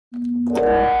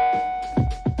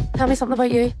Tell me something about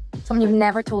you. Something you've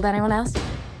never told anyone else.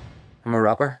 I'm a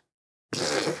rapper.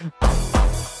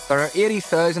 There are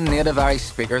 80,000 native Irish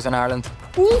speakers in Ireland.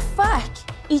 Ní fac,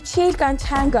 I chiad gan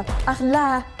tanga ach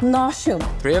la náisiún.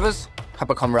 3 of us have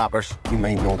become rappers. You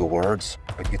might know the words,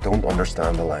 but you don't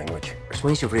understand the language. There's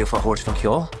one you've for horse from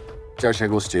Kyo. George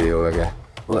go studio again.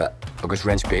 What? Agus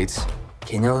wrench beats.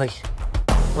 Can you like?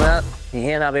 Well, you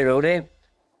hear Abbey Roadie?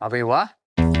 Abbey what?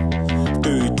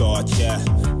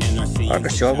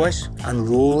 Agus Shaw boys and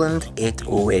Roland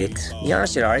 808. You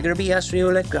honestly are gonna be yes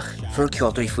real like for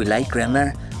Kyoto if we like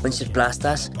grammar when she's blast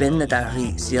us been the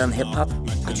dairy seeing hip hop.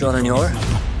 Could you on your?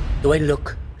 Do I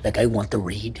look like I want to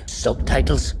read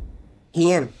subtitles?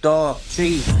 Ian, dog,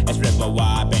 tree.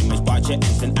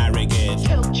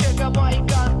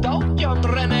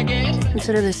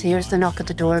 Consider this here's the knock at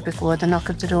the door before the knock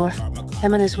at the door.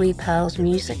 Him and his wee pals'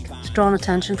 music. It's drawn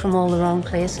attention from all the wrong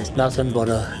places. Nothing but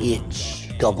a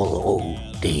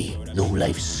H-double-O-D,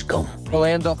 low-life scum. We'll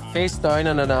end up face down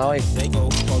in an alley.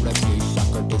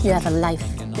 You have a life,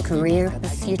 a career, a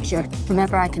future.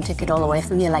 Remember, I can take it all away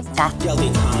from you like that.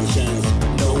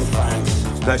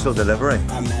 Special delivery.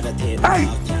 Hey!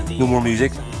 No more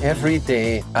music. Every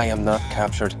day I am not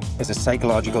captured is a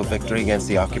psychological victory against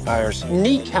the occupiers.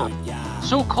 KNEECAP,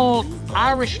 so-called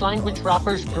Irish language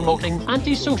rappers promoting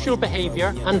antisocial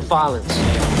behaviour and violence.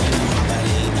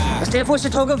 Stay for the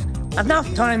talk of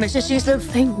enough time, Mrs. Sheaslip.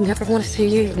 I never want to see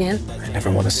you again. I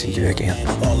never want to see you again.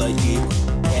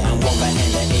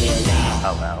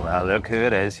 Oh, well, look who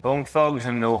it is. Bone thugs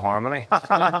and no harmony.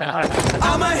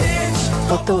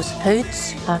 But those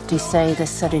hoods have to say this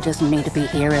city doesn't need to be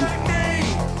hearing.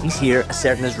 He's here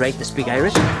asserting his right to speak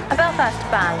Irish. A Belfast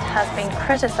band has been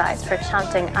criticised for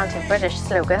chanting anti-British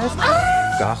slogans.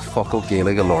 Gach focal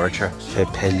Gaelic literature. She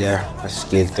pillar, a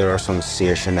skilter or some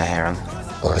search na heron.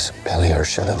 Agus Billy or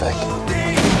Shillavik.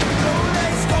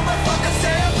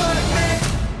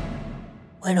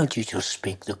 Why don't you just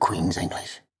speak the Queen's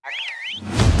English?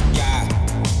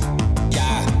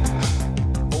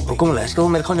 Kom let's go,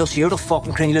 men kan jo sier du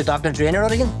fucking kring Dr. Drainer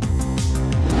again.